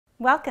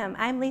Welcome,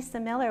 I'm Lisa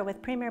Miller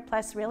with Premier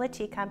Plus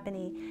Realty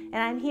Company,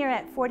 and I'm here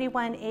at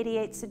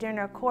 4188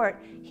 Siderno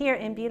Court here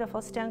in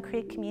beautiful Stone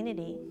Creek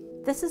community.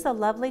 This is a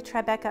lovely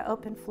Tribeca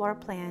open floor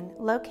plan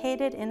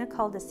located in a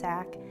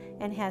cul-de-sac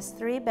and has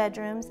 3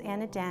 bedrooms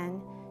and a den,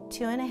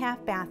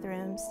 2.5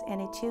 bathrooms,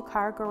 and a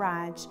 2-car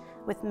garage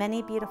with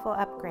many beautiful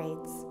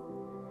upgrades.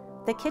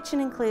 The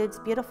kitchen includes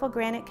beautiful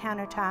granite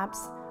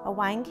countertops, a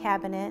wine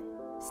cabinet,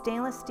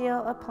 stainless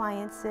steel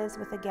appliances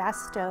with a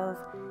gas stove,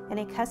 and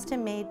a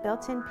custom-made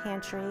built-in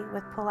pantry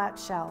with pull-out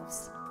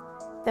shelves.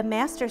 The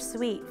master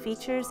suite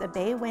features a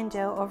bay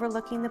window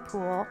overlooking the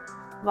pool,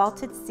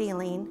 vaulted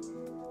ceiling,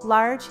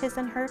 large his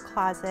and her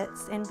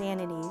closets and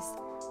vanities,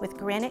 with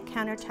granite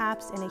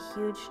countertops and a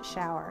huge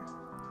shower.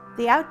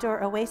 The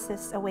outdoor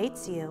oasis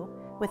awaits you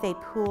with a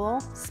pool,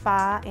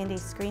 spa, and a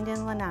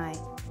screened-in lanai.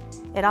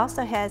 It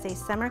also has a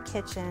summer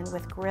kitchen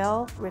with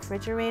grill,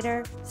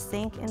 refrigerator,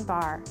 sink, and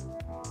bar.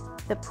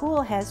 The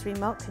pool has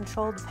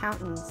remote-controlled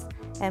fountains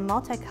and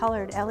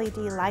multicolored LED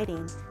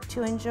lighting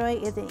to enjoy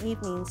in the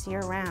evenings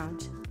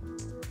year-round.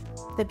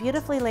 The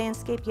beautifully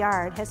landscaped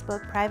yard has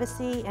both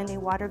privacy and a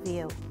water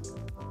view.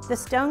 The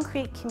Stone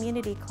Creek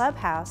Community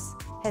Clubhouse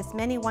has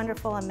many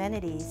wonderful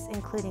amenities,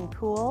 including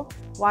pool,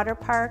 water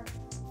park,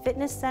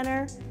 fitness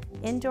center,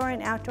 indoor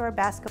and outdoor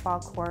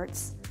basketball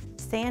courts,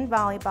 sand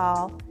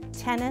volleyball,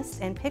 tennis,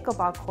 and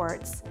pickleball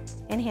courts,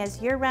 and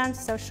has year-round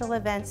social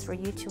events for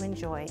you to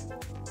enjoy.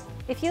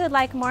 If you would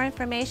like more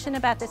information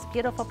about this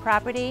beautiful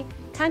property,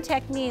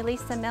 contact me,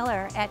 Lisa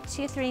Miller, at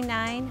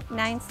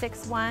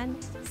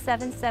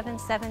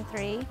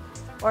 239-961-7773,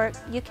 or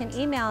you can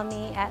email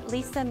me at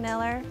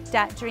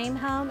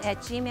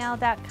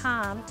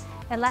lisamiller.dreamhome@gmail.com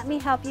and let me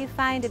help you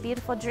find a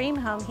beautiful dream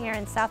home here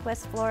in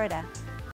Southwest Florida.